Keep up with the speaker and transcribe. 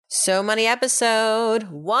So Money episode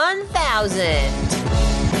 1000.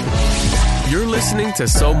 You're listening to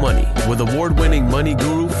So Money with award-winning money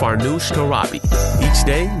guru Farnoosh Torabi. Each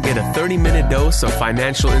day, get a 30-minute dose of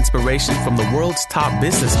financial inspiration from the world's top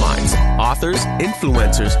business minds, authors,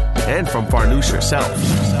 influencers, and from Farnoosh herself.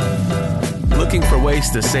 Looking for ways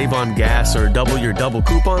to save on gas or double your double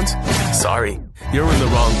coupons? Sorry, you're in the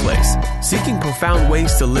wrong place. Seeking profound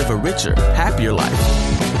ways to live a richer, happier life.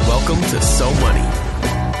 Welcome to So Money.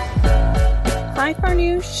 Hi,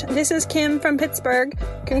 Farnoosh. This is Kim from Pittsburgh.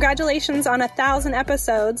 Congratulations on 1,000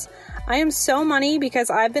 episodes. I am so money because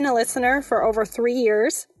I've been a listener for over 3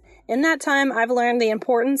 years. In that time, I've learned the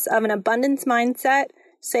importance of an abundance mindset,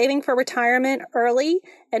 saving for retirement early,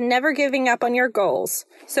 and never giving up on your goals.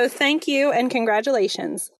 So thank you and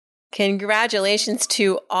congratulations. Congratulations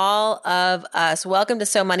to all of us. Welcome to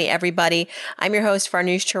So Money, everybody. I'm your host,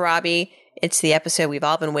 Farnoosh Torabi. It's the episode we've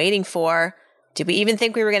all been waiting for. Did we even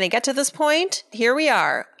think we were going to get to this point? Here we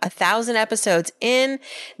are, 1,000 episodes in.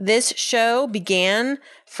 This show began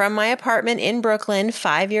from my apartment in Brooklyn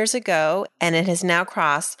 5 years ago, and it has now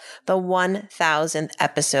crossed the 1,000th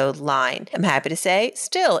episode line. I'm happy to say,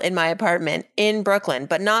 still in my apartment in Brooklyn,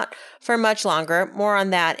 but not for much longer. More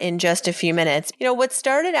on that in just a few minutes. You know, what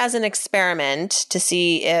started as an experiment to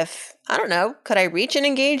see if, I don't know, could I reach an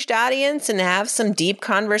engaged audience and have some deep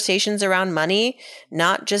conversations around money,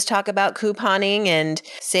 not just talk about couponing and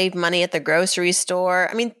save money at the grocery store?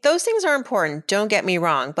 I mean, those things are important, don't get me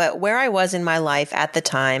wrong, but where I was in my life at the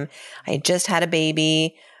time, I had just had a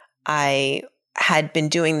baby. I had been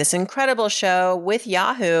doing this incredible show with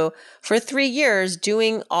Yahoo for 3 years,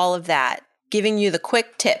 doing all of that, giving you the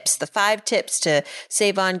quick tips, the 5 tips to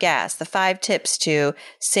save on gas, the 5 tips to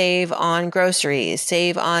save on groceries,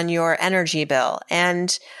 save on your energy bill.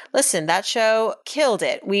 And listen, that show killed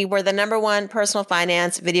it. We were the #1 personal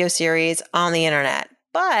finance video series on the internet.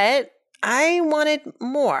 But I wanted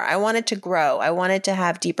more. I wanted to grow. I wanted to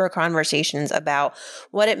have deeper conversations about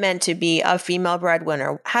what it meant to be a female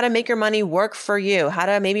breadwinner, how to make your money work for you, how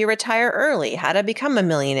to maybe retire early, how to become a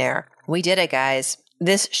millionaire. We did it, guys.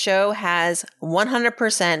 This show has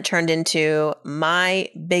 100% turned into my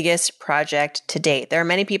biggest project to date. There are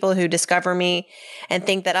many people who discover me and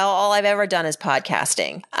think that all I've ever done is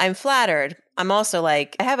podcasting. I'm flattered. I'm also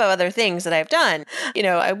like, I have other things that I've done. You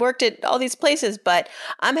know, I worked at all these places, but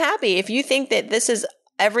I'm happy. If you think that this is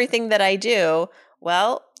everything that I do,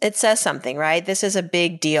 well, it says something, right? This is a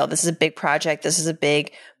big deal. This is a big project. This is a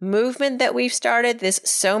big movement that we've started, this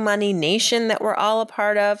So Money Nation that we're all a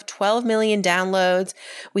part of, 12 million downloads.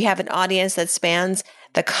 We have an audience that spans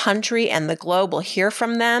the country and the globe. We'll hear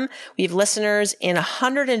from them. We have listeners in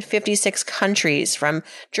 156 countries, from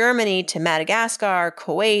Germany to Madagascar,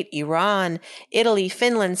 Kuwait, Iran, Italy,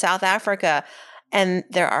 Finland, South Africa. And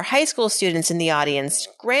there are high school students in the audience,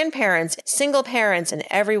 grandparents, single parents, and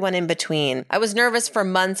everyone in between. I was nervous for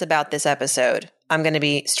months about this episode. I'm going to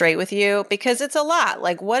be straight with you because it's a lot.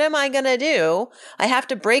 Like, what am I going to do? I have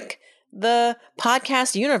to break the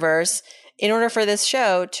podcast universe in order for this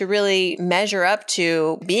show to really measure up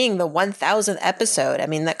to being the 1,000th episode. I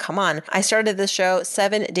mean, come on. I started this show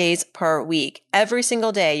 7 days per week. Every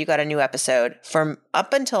single day you got a new episode from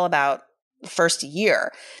up until about first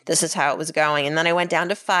year. This is how it was going. And then I went down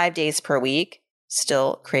to 5 days per week.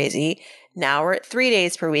 Still crazy. Now we're at 3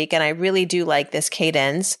 days per week. And I really do like this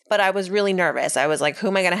cadence, but I was really nervous. I was like, who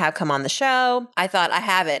am I going to have come on the show? I thought, I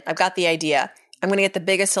have it. I've got the idea. I'm going to get the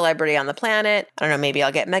biggest celebrity on the planet. I don't know, maybe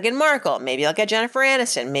I'll get Meghan Markle. Maybe I'll get Jennifer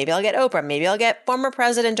Aniston. Maybe I'll get Oprah. Maybe I'll get former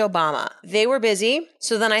President Obama. They were busy.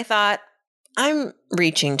 So then I thought, I'm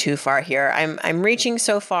reaching too far here. I'm reaching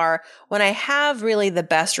so far when I have really the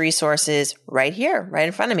best resources right here, right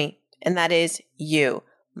in front of me. And that is you,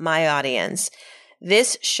 my audience.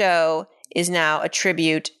 This show is now a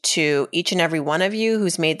tribute to each and every one of you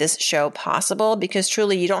who's made this show possible, because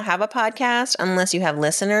truly you don't have a podcast unless you have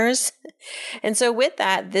listeners. And so with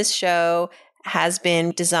that, this show has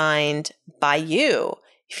been designed by you.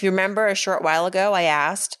 If you remember, a short while ago, I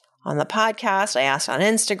asked on the podcast, I asked on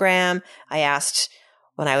Instagram, I asked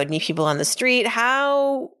when I would meet people on the street,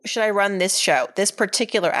 how should I run this show, this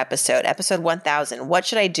particular episode 1000? What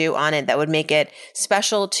should I do on it that would make it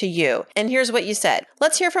special to you? And here's what you said.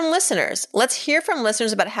 Let's hear from listeners. Let's hear from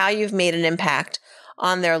listeners about how you've made an impact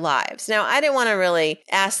on their lives. Now, I didn't want to really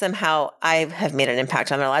ask them how I have made an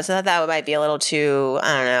impact on their lives. I thought that might be a little too,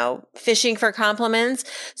 fishing for compliments.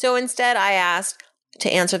 So instead, I asked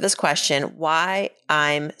to answer this question, why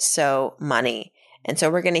I'm so money. And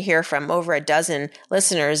so we're going to hear from over a dozen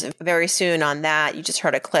listeners very soon on that. You just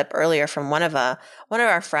heard a clip earlier from one of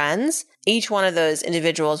our friends. Each one of those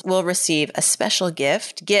individuals will receive a special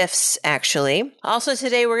gifts actually. Also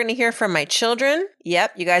today, we're going to hear from my children.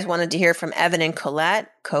 Yep, you guys wanted to hear from Evan and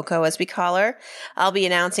Colette, Coco as we call her. I'll be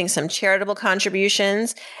announcing some charitable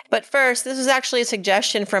contributions. But first, this was actually a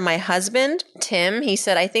suggestion from my husband, Tim. He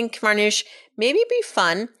said, I think, Farnoosh, maybe it'd be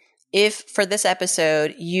fun if for this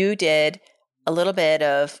episode you did a little bit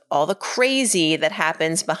of all the crazy that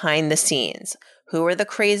happens behind the scenes. Who were the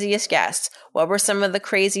craziest guests? What were some of the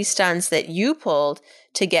crazy stunts that you pulled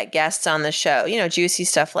to get guests on the show? Juicy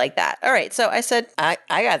stuff like that. All right. So I said, I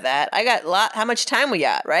got that. I got a lot. How much time we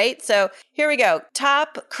got, right? So here we go.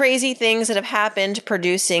 Top crazy things that have happened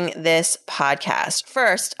producing this podcast.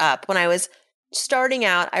 First up, when I was starting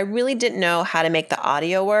out, I really didn't know how to make the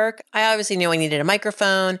audio work. I obviously knew I needed a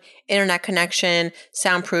microphone, internet connection,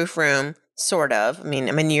 soundproof room. Sort of. I mean,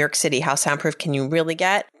 I'm in New York City. How soundproof can you really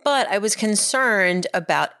get? But I was concerned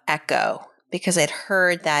about echo because I'd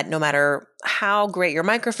heard that no matter how great your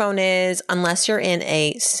microphone is, unless you're in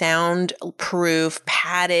a soundproof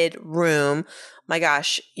padded room, my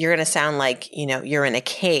gosh, you're going to sound like, you're in a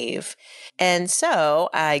cave. And so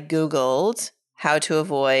I Googled how to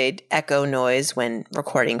avoid echo noise when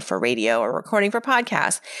recording for radio or recording for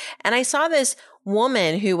podcasts. And I saw this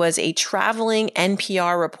woman who was a traveling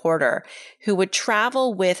NPR reporter who would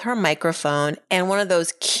travel with her microphone and one of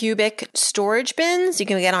those cubic storage bins you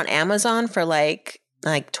can get on Amazon for like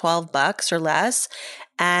 $12 or less.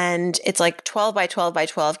 And it's like 12 by 12 by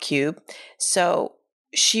 12 cube. So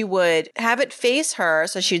she would have it face her.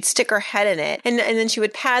 So she'd stick her head in it. And then she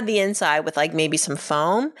would pad the inside with like maybe some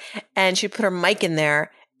foam and she'd put her mic in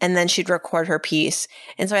there and then she'd record her piece.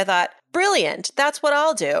 And so I thought, brilliant. That's what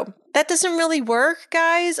I'll do. That doesn't really work,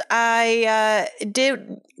 guys. I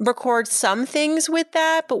did record some things with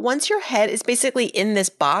that, but once your head is basically in this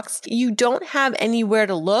box, you don't have anywhere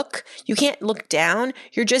to look. You can't look down.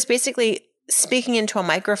 You're just basically speaking into a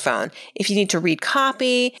microphone. If you need to read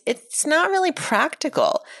copy, it's not really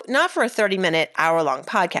practical. Not for a 30-minute, hour-long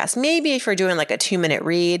podcast. Maybe if you're doing like a 2-minute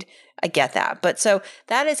read, I get that. But so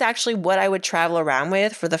that is actually what I would travel around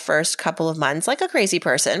with for the first couple of months, like a crazy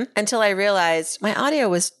person, until I realized my audio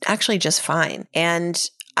was actually just fine. And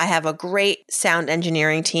I have a great sound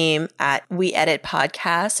engineering team at We Edit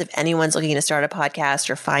Podcasts. If anyone's looking to start a podcast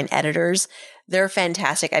or find editors, they're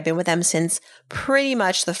fantastic. I've been with them since pretty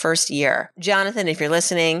much the first year. Jonathan, if you're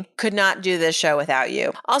listening, could not do this show without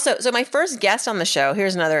you. Also, so my first guest on the show,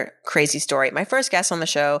 here's another crazy story. My first guest on the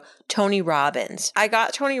show, Tony Robbins. I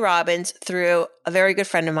got Tony Robbins through a very good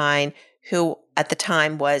friend of mine who at the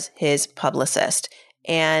time was his publicist.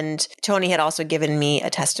 And Tony had also given me a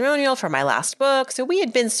testimonial for my last book. So we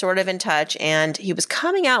had been sort of in touch and he was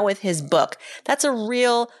coming out with his book. That's a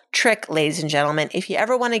real trick, ladies and gentlemen. If you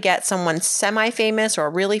ever want to get someone semi-famous or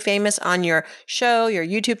really famous on your show, your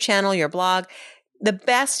YouTube channel, your blog, the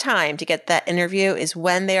best time to get that interview is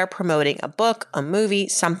when they are promoting a book, a movie,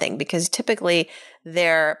 something, because typically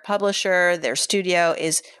their publisher, their studio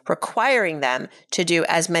is requiring them to do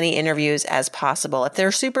as many interviews as possible. If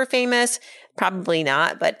they're super famous, probably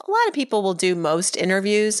not, but a lot of people will do most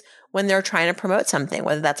interviews when they're trying to promote something,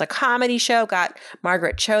 whether that's a comedy show, got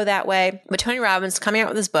Margaret Cho that way. But Tony Robbins coming out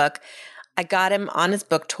with his book, I got him on his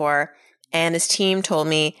book tour and his team told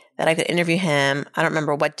me that I could interview him. I don't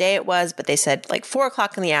remember what day it was, but they said like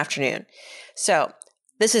 4:00 in the afternoon. So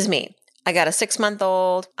this is me. I got a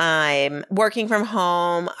 6-month-old. I'm working from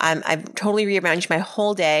home. I've totally rearranged my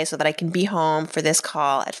whole day so that I can be home for this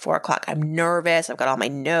call at 4:00. I'm nervous. I've got all my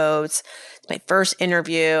notes. It's my first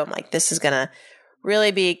interview. I'm like, this is going to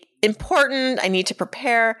really be important. I need to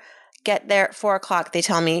prepare. Get there at 4:00. They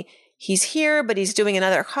tell me he's here, but he's doing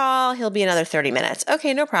another call. He'll be another 30 minutes.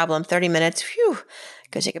 Okay, no problem. 30 minutes. Phew.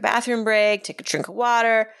 Go take a bathroom break, take a drink of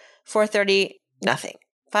water. 4:30, nothing.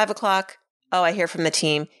 5:00. Oh, I hear from the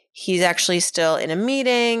team. He's actually still in a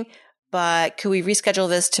meeting, but could we reschedule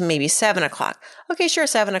this to maybe 7:00? Okay, sure,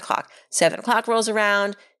 7:00. 7:00 rolls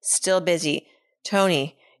around, still busy.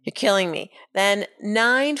 Tony, you're killing me. Then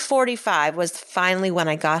 9:45 was finally when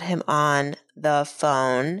I got him on the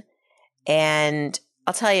phone. And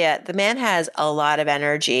I'll tell you, the man has a lot of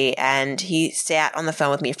energy and he sat on the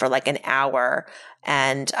phone with me for like an hour.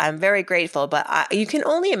 And I'm very grateful, but you can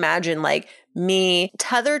only imagine like me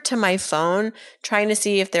tethered to my phone, trying to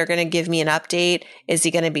see if they're going to give me an update. Is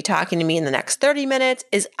he going to be talking to me in the next 30 minutes?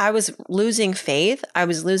 I was losing faith. I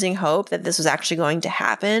was losing hope that this was actually going to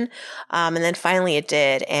happen. And then finally it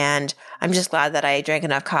did. And I'm just glad that I drank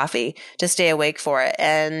enough coffee to stay awake for it.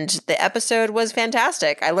 And the episode was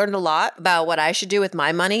fantastic. I learned a lot about what I should do with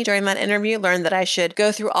my money during that interview. Learned that I should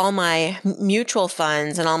go through all my mutual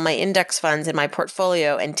funds and all my index funds in my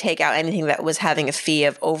portfolio and take out anything that was having a fee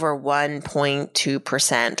of over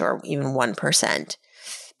 1.2% or even 1%.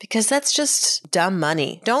 Because that's just dumb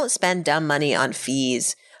money. Don't spend dumb money on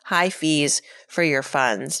fees, high fees for your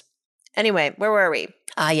funds. Anyway, where were we?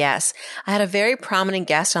 Yes. I had a very prominent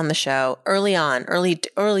guest on the show early on,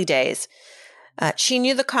 early days. She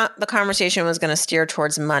knew the conversation was going to steer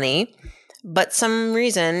towards money, but some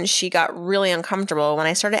reason she got really uncomfortable when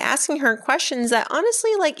I started asking her questions that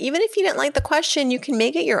honestly, like, even if you didn't like the question, you can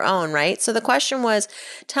make it your own, right? So the question was,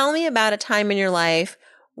 tell me about a time in your life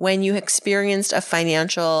when you experienced a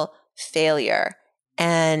financial failure.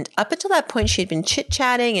 And up until that point, she'd been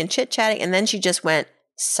chit-chatting, and then she just went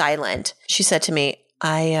silent. She said to me,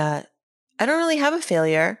 I don't really have a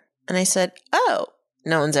failure. And I said, oh,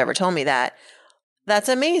 no one's ever told me that. That's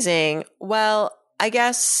amazing. Well, I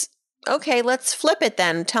guess, okay, let's flip it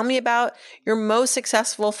then. Tell me about your most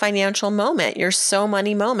successful financial moment, your so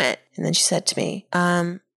money moment. And then she said to me,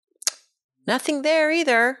 nothing there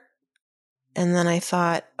either. And then I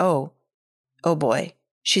thought, oh boy,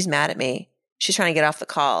 she's mad at me. She's trying to get off the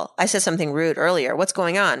call. I said something rude earlier. What's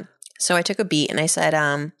going on? So I took a beat and I said,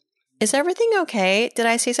 is everything okay? Did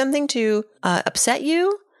I say something to upset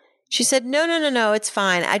you? She said, no, it's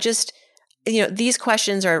fine. I just, these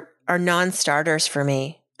questions are non-starters for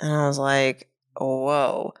me. And I was like,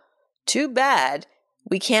 whoa, too bad.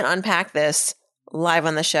 We can't unpack this live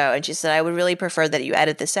on the show. And she said, I would really prefer that you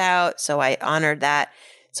edit this out. So I honored that.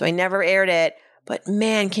 So I never aired it. But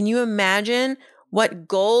man, can you imagine what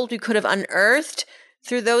gold we could have unearthed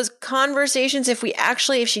through those conversations if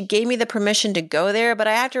she gave me the permission to go there? But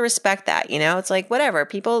I have to respect that, it's like, whatever,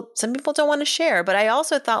 some people don't want to share, but I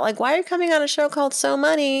also thought, like, why are you coming on a show called So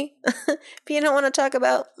Money if you don't want to talk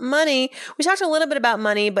about money? We talked a little bit about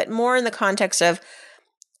money, but more in the context of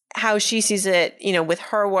how she sees it, with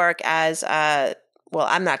her work as, well,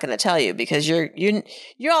 I'm not going to tell you because you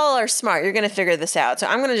all are smart. You're going to figure this out. So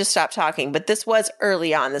I'm going to just stop talking. But this was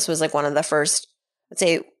early on. This was like one of the first, let's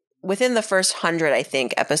say, within the first 100, I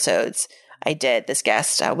think, episodes I did. This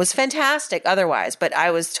guest was fantastic otherwise, but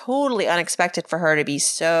I was totally unexpected for her to be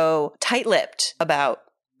so tight-lipped about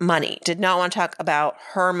money. Did not want to talk about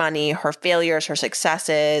her money, her failures, her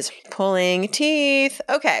successes, pulling teeth.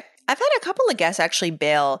 Okay. I've had a couple of guests actually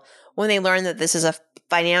bail when they learn that this is a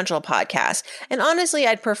financial podcast. And honestly,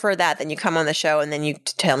 I'd prefer that than you come on the show and then you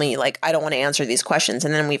tell me, like, I don't want to answer these questions.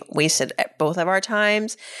 And then we've wasted both of our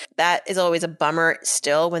times. That is always a bummer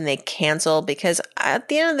still when they cancel, because at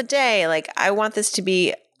the end of the day, like, I want this to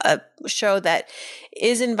be a show that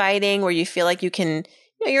is inviting, where you feel like you can,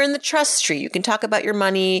 you're in the trust street. You can talk about your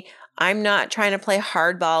money. I'm not trying to play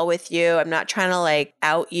hardball with you. I'm not trying to like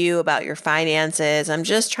out you about your finances. I'm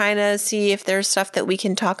just trying to see if there's stuff that we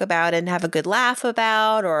can talk about and have a good laugh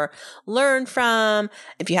about or learn from.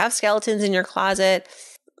 If you have skeletons in your closet,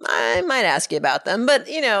 I might ask you about them. But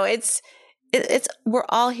it's we're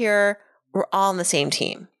all here. We're all on the same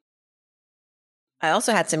team. I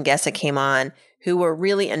also had some guests that came on who were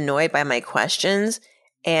really annoyed by my questions,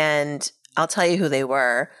 and I'll tell you who they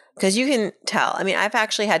were, because you can tell. I mean, I've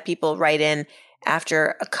actually had people write in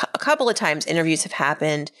after a couple of times interviews have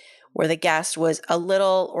happened where the guest was a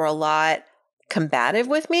little or a lot combative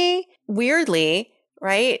with me, weirdly,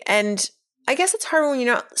 right? And I guess it's hard when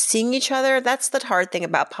you're not seeing each other. That's the hard thing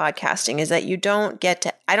about podcasting, is that you don't get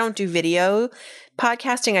to, I don't do video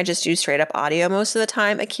podcasting. I just do straight up audio most of the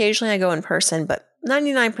time. Occasionally I go in person, but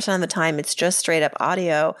 99% of the time it's just straight up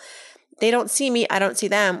audio. They don't see me. I don't see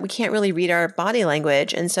them. We can't really read our body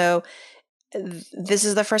language. And so this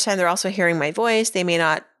is the first time they're also hearing my voice. They may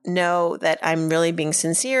not know that I'm really being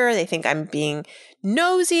sincere. They think I'm being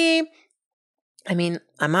nosy. I mean,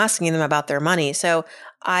 I'm asking them about their money. So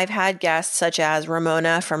I've had guests such as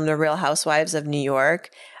Ramona from The Real Housewives of New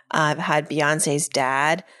York. I've had Beyonce's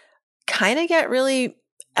dad kind of get really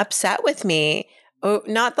upset with me. Oh,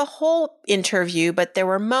 not the whole interview, but there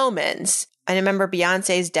were moments. I remember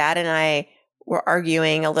Beyonce's dad and I were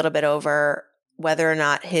arguing a little bit over whether or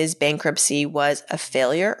not his bankruptcy was a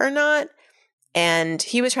failure or not. And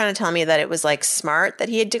he was trying to tell me that it was like smart that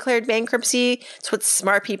he had declared bankruptcy. It's what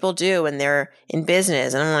smart people do when they're in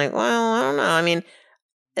business. And I'm like, well, I don't know. I mean,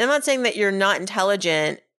 I'm not saying that you're not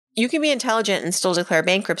intelligent. You can be intelligent and still declare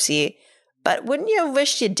bankruptcy. But wouldn't you have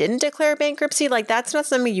wished you didn't declare bankruptcy? Like, that's not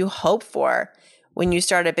something you hope for when you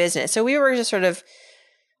start a business. So we were just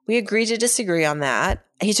we agreed to disagree on that.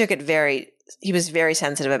 He took it very very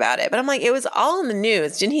sensitive about it. But I'm like, it was all in the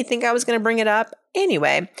news. Didn't he think I was going to bring it up?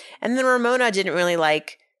 Anyway. And then Ramona didn't really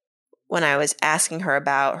like when I was asking her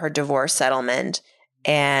about her divorce settlement.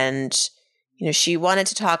 And, she wanted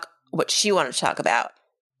to talk what she wanted to talk about,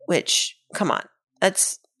 which, come on,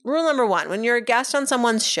 that's rule number one. When you're a guest on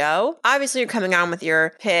someone's show, obviously you're coming on with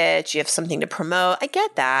your pitch. You have something to promote. I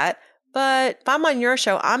get that. But if I'm on your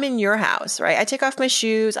show, I'm in your house, right? I take off my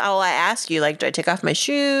shoes. I ask you, do I take off my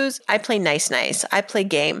shoes? I play nice. I play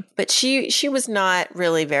game. But she was not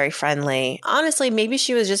really very friendly. Honestly, maybe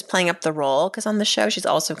she was just playing up the role because on the show, she's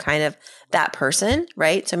also kind of that person,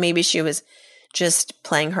 right? So maybe she was just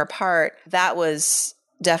playing her part. That was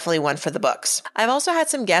definitely one for the books. I've also had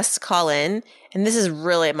some guests call in, and this is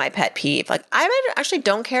really my pet peeve. I actually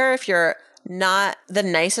don't care if you're not the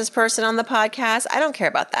nicest person on the podcast. I don't care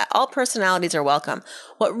about that. All personalities are welcome.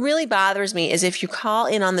 What really bothers me is if you call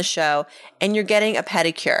in on the show and you're getting a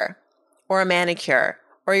pedicure or a manicure,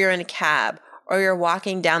 or you're in a cab, or you're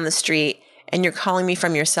walking down the street and you're calling me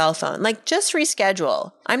from your cell phone. Just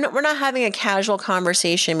reschedule. We're not having a casual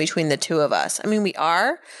conversation between the two of us. I mean, we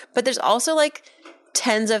are, but there's also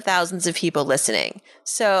tens of thousands of people listening.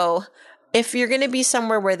 So if you're going to be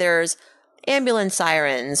somewhere where there's ambulance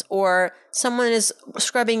sirens or someone is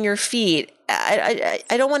scrubbing your feet, I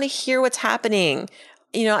don't want to hear what's happening.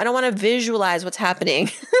 I don't want to visualize what's happening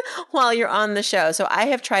while you're on the show. So I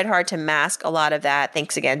have tried hard to mask a lot of that.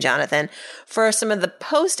 Thanks again, Jonathan, for some of the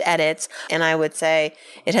post edits. And I would say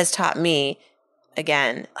it has taught me,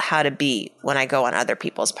 again, how to be when I go on other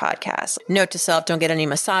people's podcasts. Note to self, don't get any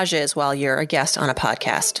massages while you're a guest on a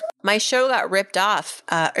podcast. My show got ripped off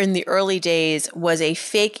in the early days, was a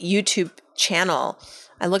fake YouTube channel.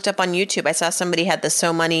 I looked up on YouTube. I saw somebody had the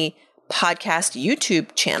So Money podcast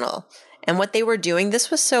YouTube channel. And what they were doing,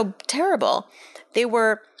 this was so terrible. They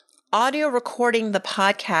were audio recording the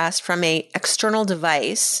podcast from an external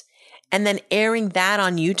device and then airing that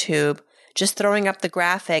on YouTube, just throwing up the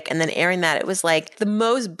graphic and then airing that. It was the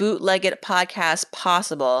most bootlegged podcast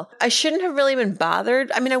possible. I shouldn't have really been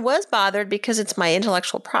bothered. I mean, I was bothered because it's my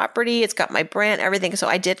intellectual property. It's got my brand, everything. So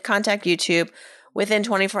I did contact YouTube. Within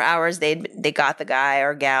 24 hours, they got the guy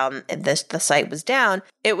or gal, and the site was down.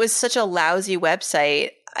 It was such a lousy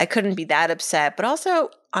website. I couldn't be that upset, but also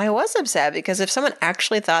I was upset because if someone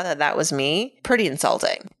actually thought that was me, pretty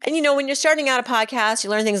insulting. And when you're starting out a podcast, you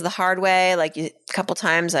learn things the hard way. A couple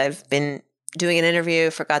times I've been doing an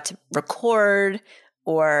interview, forgot to record,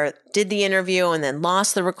 or did the interview and then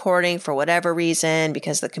lost the recording for whatever reason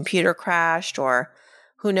because the computer crashed or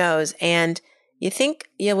who knows. And you think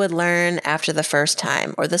you would learn after the first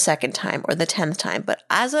time or the second time or the 10th time. But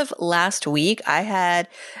as of last week, I had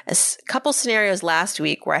a couple scenarios last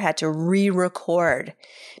week where I had to re-record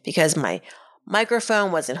because my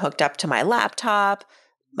microphone wasn't hooked up to my laptop,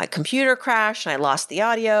 my computer crashed, and I lost the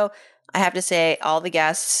audio. I have to say, all the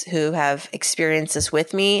guests who have experienced this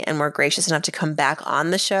with me and were gracious enough to come back on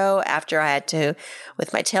the show after I had to,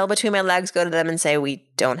 with my tail between my legs, go to them and say, we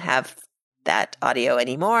don't have that audio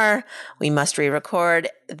anymore. We must re-record.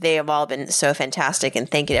 They have all been so fantastic, and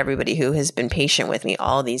thank you to everybody who has been patient with me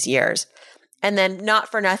all these years. And then not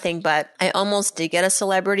for nothing, but I almost did get a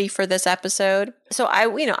celebrity for this episode. So I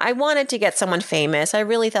wanted to get someone famous. I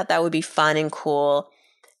really thought that would be fun and cool.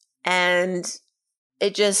 And I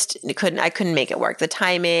couldn't make it work. The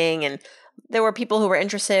timing, and there were people who were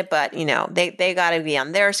interested, but they got to be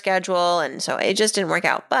on their schedule. And so it just didn't work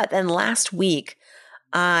out. But then last week,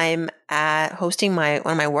 I'm hosting one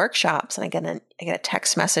of my workshops, and I get a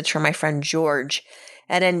text message from my friend George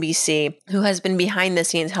at NBC, who has been behind the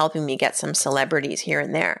scenes helping me get some celebrities here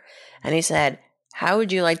and there. And he said, "How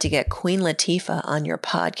would you like to get Queen Latifah on your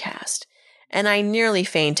podcast?" And I nearly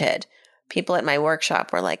fainted. People at my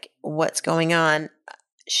workshop were like, "What's going on?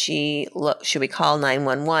 Should we call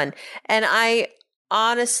 911?" And I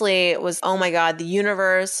honestly was, oh my God, the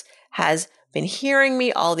universe has been hearing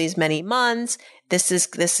me all these many months. This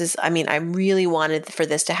is, I really wanted for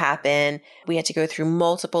this to happen. We had to go through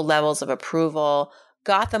multiple levels of approval,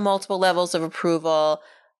 got the multiple levels of approval,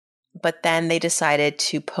 but then they decided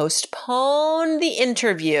to postpone the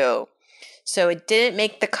interview. So it didn't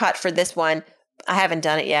make the cut for this one. I haven't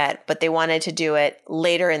done it yet, but they wanted to do it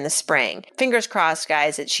later in the spring. Fingers crossed,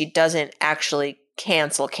 guys, that she doesn't actually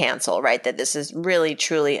cancel, right? That this is really,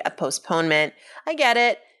 truly a postponement. I get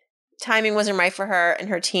it. Timing wasn't right for her, and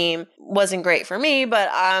her team wasn't great for me, but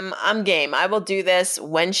I'm game. I will do this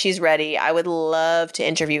when she's ready. I would love to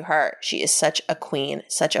interview her. She is such a queen,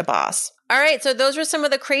 such a boss. All right, so those were some of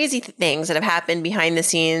the crazy things that have happened behind the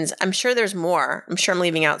scenes. I'm sure there's more. I'm sure I'm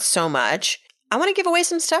leaving out so much. I want to give away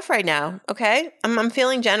some stuff right now, okay? I'm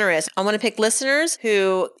feeling generous. I want to pick listeners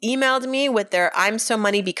who emailed me with their I'm so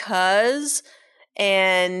money because,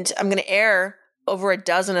 and I'm going to air over a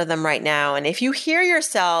dozen of them right now. And if you hear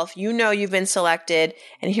yourself, you know you've been selected,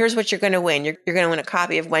 and here's what you're going to win. You're going to win a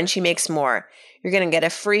copy of When She Makes More. You're going to get a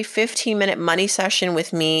free 15-minute money session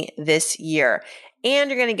with me this year. And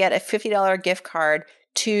you're going to get a $50 gift card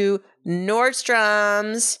to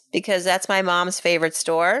Nordstrom's, because that's my mom's favorite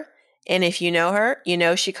store. And if you know her, you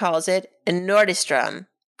know she calls it a Nordstrom.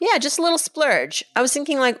 Yeah, just a little splurge. I was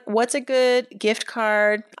thinking, like, what's a good gift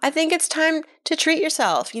card? I think it's time to treat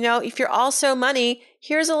yourself. You know, if you're also money,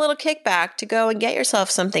 here's a little kickback to go and get yourself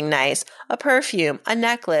something nice. A perfume, a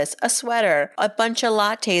necklace, a sweater, a bunch of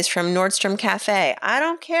lattes from Nordstrom Cafe. I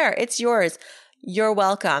don't care. It's yours. You're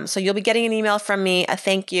welcome. So you'll be getting an email from me, a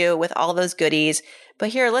thank you with all those goodies. But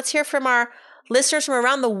here, let's hear from our listeners from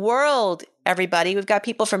around the world, everybody. We've got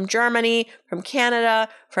people from Germany, from Canada,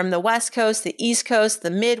 from the West Coast, the East Coast, the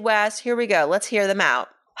Midwest. Here we go. Let's hear them out.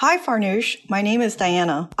 Hi, Farnoosh. My name is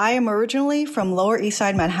Diana. I am originally from Lower East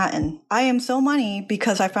Side, Manhattan. I am so money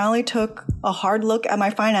because I finally took a hard look at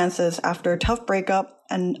my finances after a tough breakup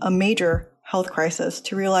and a major health crisis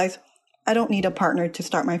to realize I don't need a partner to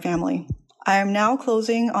start my family. I am now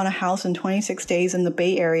closing on a house in 26 days in the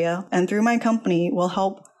Bay Area, and through my company will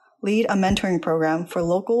help lead a mentoring program for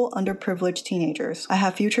local underprivileged teenagers. I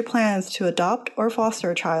have future plans to adopt or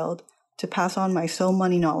foster a child to pass on my So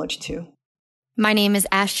Money knowledge to. My name is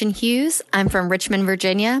Ashton Hughes. I'm from Richmond,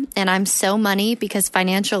 Virginia, and I'm so money because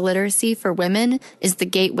financial literacy for women is the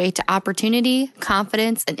gateway to opportunity,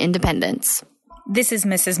 confidence, and independence. This is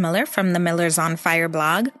Mrs. Miller from the Millers on Fire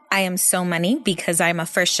blog. I am so money because I'm a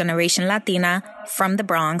first-generation Latina from the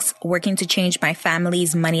Bronx working to change my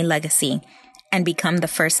family's money legacy and become the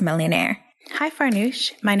first millionaire. Hi,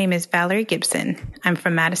 Farnoosh. My name is Valerie Gibson. I'm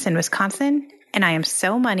from Madison, Wisconsin, and I am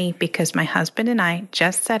so money because my husband and I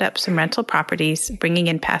just set up some rental properties, bringing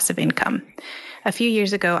in passive income. A few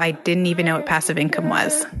years ago, I didn't even know what passive income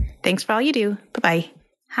was. Thanks for all you do. Bye-bye.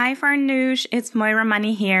 Hi, Farnoosh. It's Moira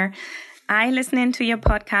Money here. I listen into your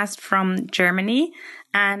podcast from Germany,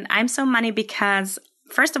 and I'm so money because,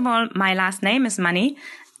 first of all, my last name is Money.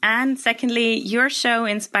 And secondly, your show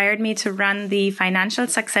inspired me to run the Financial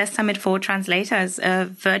Success Summit for Translators, a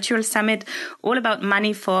virtual summit all about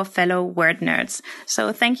money for fellow word nerds.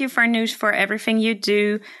 So thank you, Farnoosh, for everything you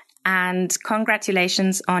do, and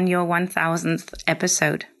congratulations on your 1000th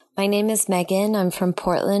episode. My name is Megan. I'm from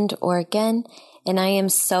Portland, Oregon, and I am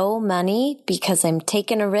so money because I'm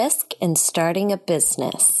taking a risk and starting a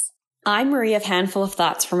business. I'm Marie of Handful of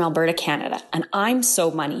Thoughts from Alberta, Canada, and I'm so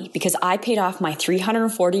money because I paid off my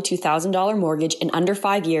 $342,000 mortgage in under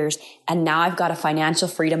 5 years, and now I've got a financial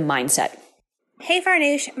freedom mindset. Hey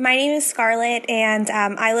Farnoosh, my name is Scarlett, and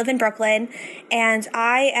I live in Brooklyn, and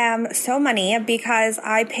I am so money because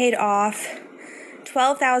I paid off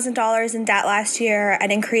 $12,000 in debt last year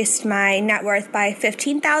and increased my net worth by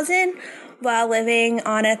 $15,000 while living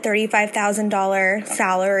on a $35,000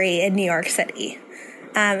 salary in New York City.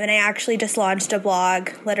 And I actually just launched a blog,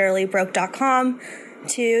 literallybroke.com,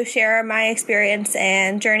 to share my experience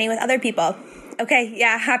and journey with other people. Okay,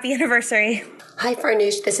 yeah, happy anniversary. Hi,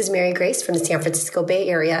 Farnoosh. This is Mary Grace from the San Francisco Bay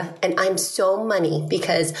Area, and I'm so money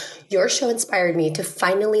because your show inspired me to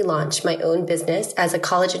finally launch my own business as a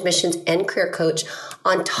college admissions and career coach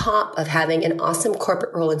on top of having an awesome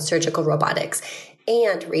corporate role in surgical robotics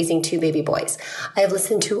and raising 2 baby boys. I have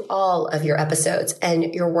listened to all of your episodes,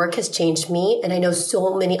 and your work has changed me, and I know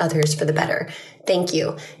so many others for the better. Thank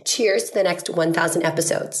you. Cheers to the next 1,000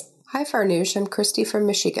 episodes. Hi, Farnoosh. I'm Christy from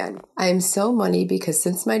Michigan. I am so money because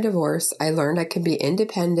since my divorce, I learned I can be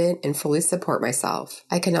independent and fully support myself.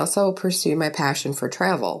 I can also pursue my passion for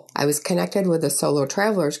travel. I was connected with a solo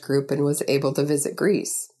travelers group and was able to visit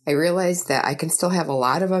Greece. I realized that I can still have a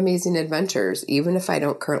lot of amazing adventures, even if I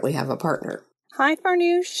don't currently have a partner. Hi,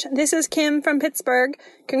 Farnoosh. This is Kim from Pittsburgh.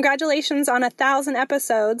 Congratulations on 1,000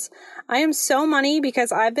 episodes. I am so money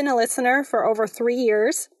because I've been a listener for over 3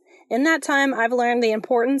 years. In that time, I've learned the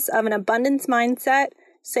importance of an abundance mindset,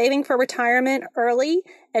 saving for retirement early,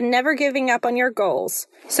 and never giving up on your goals.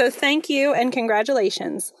 So thank you and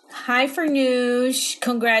congratulations. Hi, Farnoosh.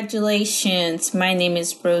 Congratulations. My name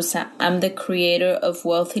is Rosa. I'm the creator of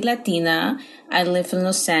Wealthy Latina. I live in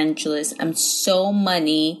Los Angeles. I'm so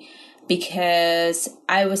money because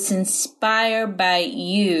I was inspired by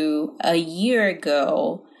you a year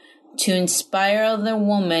ago to inspire other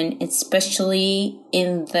women, especially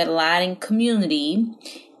in the Latin community.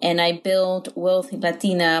 And I built Wealthy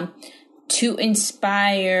Latina to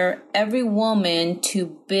inspire every woman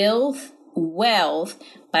to build wealth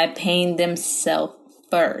by paying themselves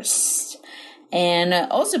first. and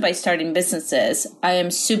also by starting businesses. I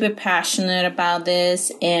am super passionate about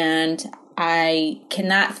this, and I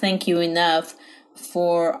cannot thank you enough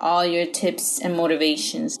for all your tips and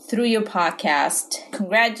motivations through your podcast.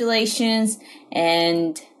 Congratulations,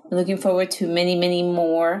 and looking forward to many, many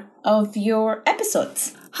more of your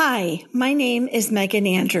episodes. Hi, my name is Megan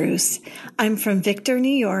Andrews. I'm from Victor, New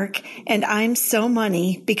York, and I'm so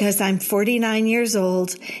money because I'm 49 years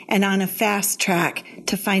old and on a fast track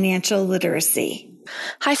to financial literacy.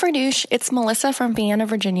 Hi, Farnoosh. It's Melissa from Vienna,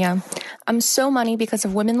 Virginia. I'm so money because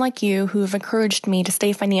of women like you who have encouraged me to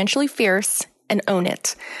stay financially fierce and own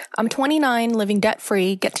it. I'm 29, living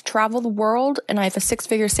debt-free, get to travel the world, and I have a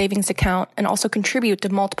 6-figure savings account and also contribute to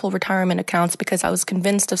multiple retirement accounts because I was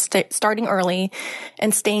convinced of starting early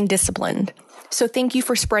and staying disciplined. So thank you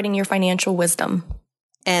for spreading your financial wisdom.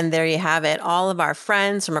 And there you have it. All of our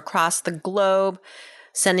friends from across the globe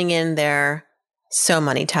sending in their So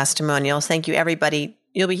Money testimonials. Thank you, everybody.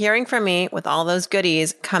 You'll be hearing from me with all those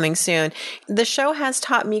goodies coming soon. The show has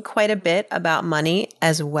taught me quite a bit about money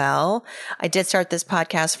as well. I did start this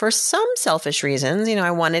podcast for some selfish reasons. You know,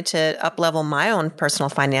 I wanted to up-level my own personal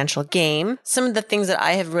financial game. Some of the things that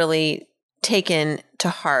I have really taken to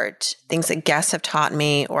heart, things that guests have taught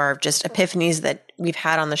me, or just epiphanies that we've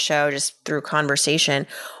had on the show just through conversation.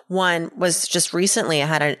 One was just recently I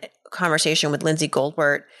had a conversation with Lindsay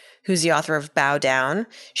Goldberg, who's the author of Bow Down.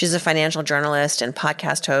 She's a financial journalist and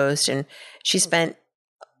podcast host, and she spent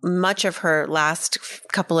much of her last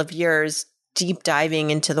couple of years deep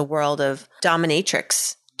diving into the world of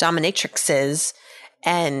dominatrixes,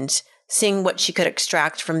 and seeing what she could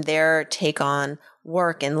extract from their take on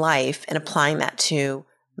work and life and applying that to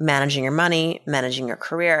managing your money, managing your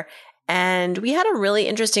career. And we had a really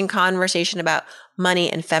interesting conversation about money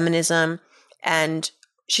and feminism, and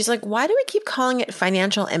she's like, why do we keep calling it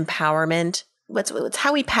financial empowerment? It's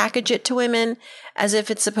how we package it to women as if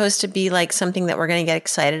it's supposed to be like something that we're going to get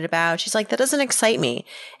excited about. She's like, that doesn't excite me.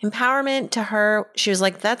 Empowerment to her, she was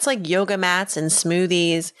like, that's like yoga mats and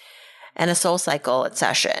smoothies and a Soul Cycle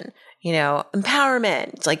session. You know,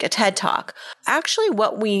 empowerment. It's like a TED Talk. Actually,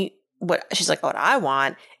 what she's like, what I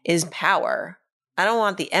want is power. I don't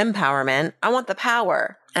want the empowerment. I want the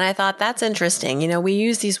power. And I thought that's interesting. You know, we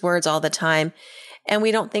use these words all the time, and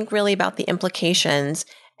we don't think really about the implications.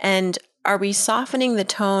 And are we softening the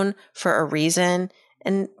tone for a reason?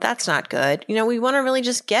 And that's not good. You know, we want to really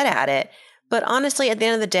just get at it. But honestly, at the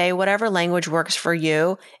end of the day, whatever language works for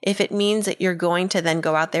you, if it means that you're going to then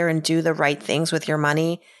go out there and do the right things with your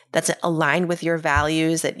money, that's aligned with your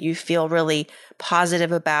values, that you feel really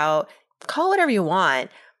positive about, call it whatever you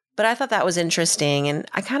want. But I thought that was interesting. And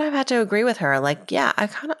I kind of had to agree with her. Like, yeah,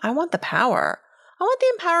 I want the power. I want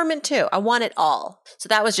the empowerment too. I want it all. So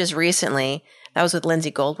that was just recently. That was with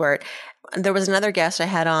Lindsay Goldberg. There was another guest I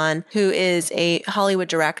had on who is a Hollywood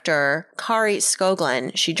director, Kari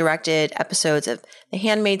Skogland. She directed episodes of The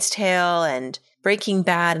Handmaid's Tale and Breaking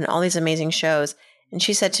Bad and all these amazing shows. And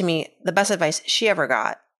she said to me, the best advice she ever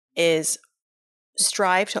got is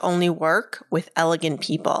strive to only work with elegant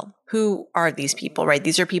people. Who are these people, right?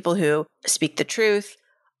 These are people who speak the truth,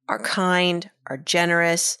 are kind, are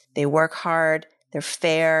generous, they work hard, they're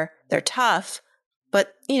fair, they're tough,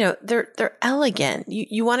 but you know, they're elegant.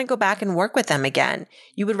 You want to go back and work with them again.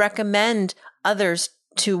 You would recommend others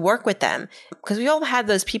to work with them, because we all had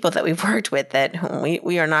those people that we've worked with that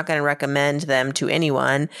we are not going to recommend them to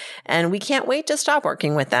anyone, and we can't wait to stop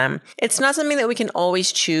working with them. It's not something that we can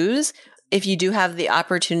always choose. If you do have the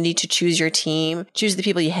opportunity to choose your team, choose the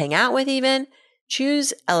people you hang out with, even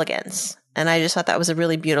choose elegance. And I just thought that was a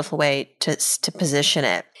really beautiful way to position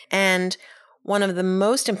it. And one of the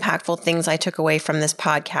most impactful things I took away from this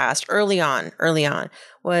podcast early on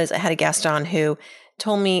was I had a guest on who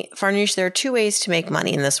told me, Farnoosh, there are 2 ways to make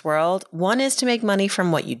money in this world. One is to make money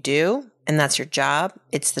from what you do, and that's your job.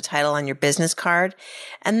 It's the title on your business card.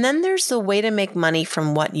 And then there's the way to make money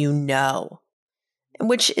from what you know,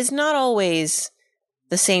 which is not always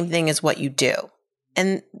the same thing as what you do.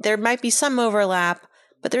 And there might be some overlap,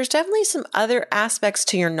 but there's definitely some other aspects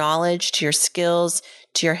to your knowledge, to your skills,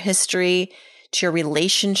 to your history, to your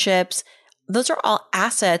relationships. Those are all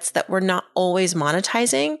assets that we're not always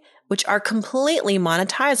monetizing, which are completely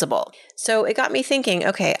monetizable. So it got me thinking,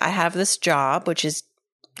 okay, I have this job, which is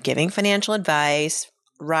giving financial advice,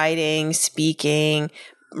 writing, speaking,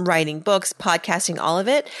 writing books, podcasting, all of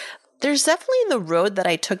it. There's definitely the road that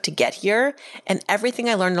I took to get here and everything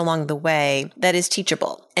I learned along the way that is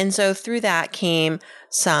teachable. And so through that came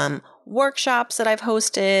some workshops that I've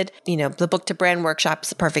hosted. You know, the Book to Brand workshop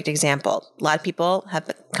is a perfect example. A lot of people have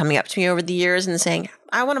been coming up to me over the years and saying,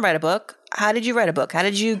 I want to write a book. How did you write a book? How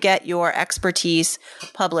did you get your expertise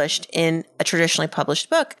published in a traditionally published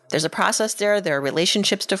book? There's a process there. There are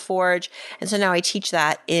relationships to forge. And so now I teach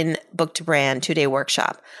that in Book to Brand 2-day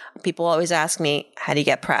workshop. People always ask me, how do you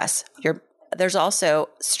get press? There's also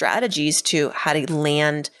strategies to how to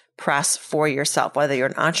land press for yourself, whether you're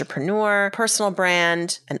an entrepreneur, personal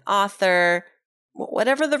brand, an author,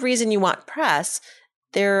 whatever the reason you want press.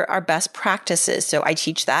 There are best practices. So I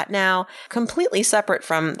teach that now, completely separate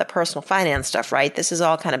from the personal finance stuff, right? This is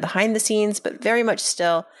all kind of behind the scenes, but very much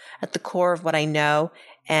still at the core of what I know.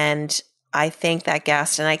 And I thank that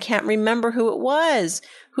guest, and I can't remember who it was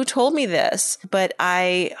who told me this, but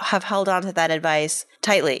I have held on to that advice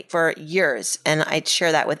tightly for years. And I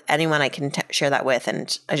share that with anyone I can share that with.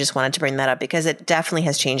 And I just wanted to bring that up because it definitely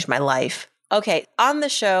has changed my life. Okay. On the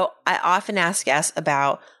show, I often ask guests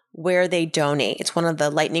about where they donate. It's one of the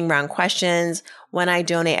lightning round questions. When I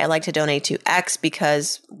donate, I like to donate to X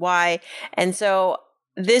because Y. And so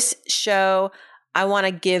this show, I want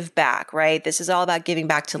to give back, right? This is all about giving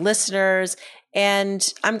back to listeners.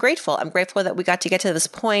 And I'm grateful. I'm grateful that we got to get to this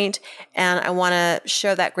point. And I want to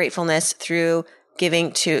show that gratefulness through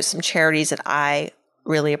giving to some charities that I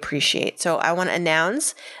really appreciate. So I want to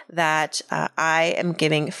announce that I am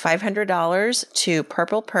giving $500 to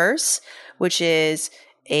Purple Purse, which is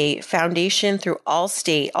a foundation through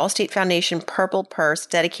Allstate Foundation Purple Purse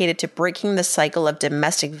dedicated to breaking the cycle of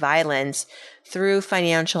domestic violence through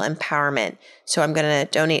financial empowerment. So I'm going to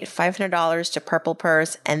donate $500 to Purple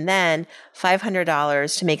Purse and then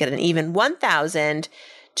 $500 to make it an even $1,000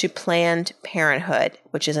 to Planned Parenthood,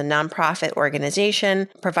 which is a nonprofit organization,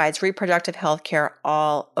 provides reproductive health care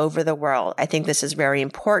all over the world. I think this is very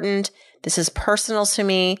important. This is personal to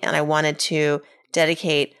me, and I wanted to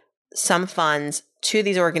dedicate some funds to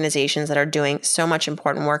these organizations that are doing so much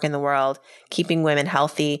important work in the world, keeping women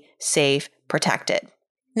healthy, safe, protected.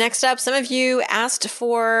 Next up, some of you asked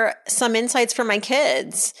for some insights from my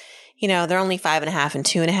kids. You know, they're only 5.5 and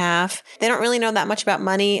 2.5. They don't really know that much about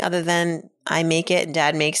money other than I make it and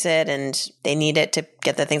Dad makes it and they need it to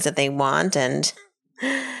get the things that they want. And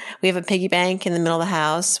we have a piggy bank in the middle of the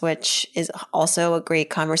house, which is also a great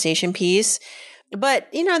conversation piece. But,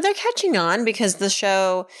 you know, they're catching on because the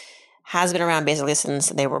show has been around basically since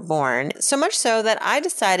they were born. So much so that I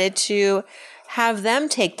decided to have them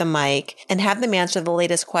take the mic and have them answer the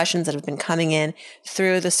latest questions that have been coming in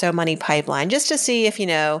through the So Money pipeline, just to see if, you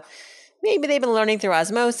know, maybe they've been learning through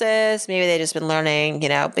osmosis. Maybe they've just been learning, you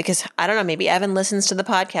know, because I don't know, maybe Evan listens to the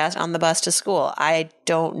podcast on the bus to school. I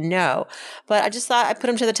don't know. But I just thought I'd put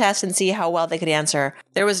them to the test and see how well they could answer.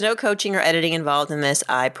 There was no coaching or editing involved in this,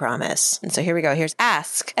 I promise. And so here we go. Here's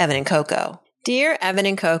Ask Evan and Coco. Dear Evan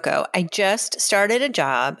and Coco, I just started a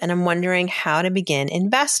job and I'm wondering how to begin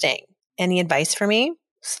investing. Any advice for me?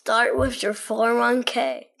 Start with your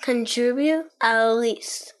 401k. Contribute at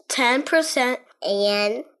least 10%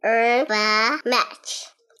 and earn the match.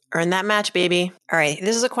 Earn that match, baby. All right.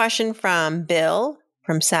 This is a question from Bill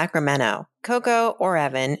from Sacramento. Coco or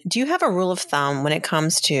Evan, do you have a rule of thumb when it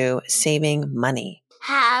comes to saving money?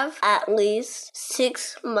 Have at least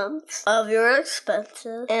 6 months of your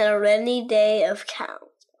expenses and a rainy day account.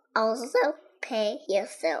 Also, pay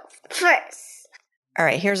yourself first. All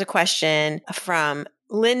right, here's a question from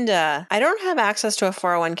Linda. I don't have access to a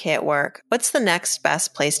 401k at work. What's the next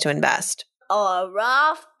best place to invest? A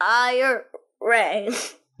Roth IRA.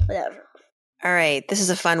 Whatever. All right, this is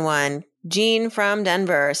a fun one. Jean from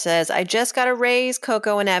Denver says, I just got a raise,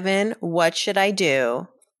 Coco and Evan. What should I do?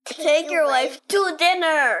 Take your wife to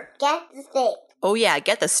dinner. Get the steak. Oh yeah,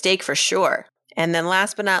 get the steak for sure. And then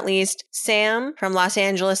last but not least, Sam from Los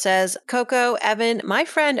Angeles says, Coco, Evan, my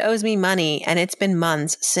friend owes me money and it's been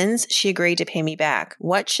months since she agreed to pay me back.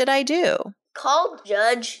 What should I do? Call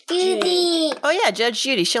Judge Judy. Oh yeah, Judge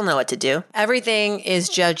Judy. She'll know what to do. Everything is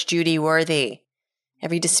Judge Judy worthy.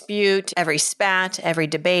 Every dispute, every spat, every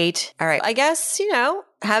debate. All right. I guess, you know,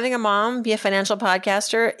 having a mom be a financial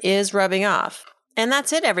podcaster is rubbing off. And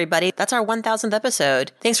that's it, everybody. That's our 1000th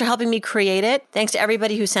episode. Thanks for helping me create it. Thanks to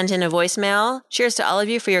everybody who sent in a voicemail. Cheers to all of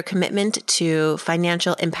you for your commitment to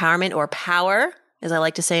financial empowerment or power, as I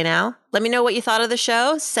like to say now. Let me know what you thought of the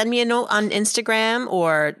show. Send me a note on Instagram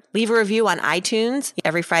or leave a review on iTunes.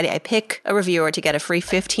 Every Friday, I pick a reviewer to get a free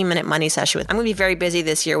 15-minute money session with. I'm going to be very busy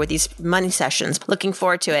this year with these money sessions. Looking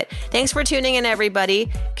forward to it. Thanks for tuning in,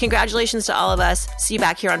 everybody. Congratulations to all of us. See you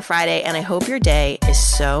back here on Friday, and I hope your day is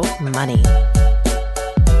so money.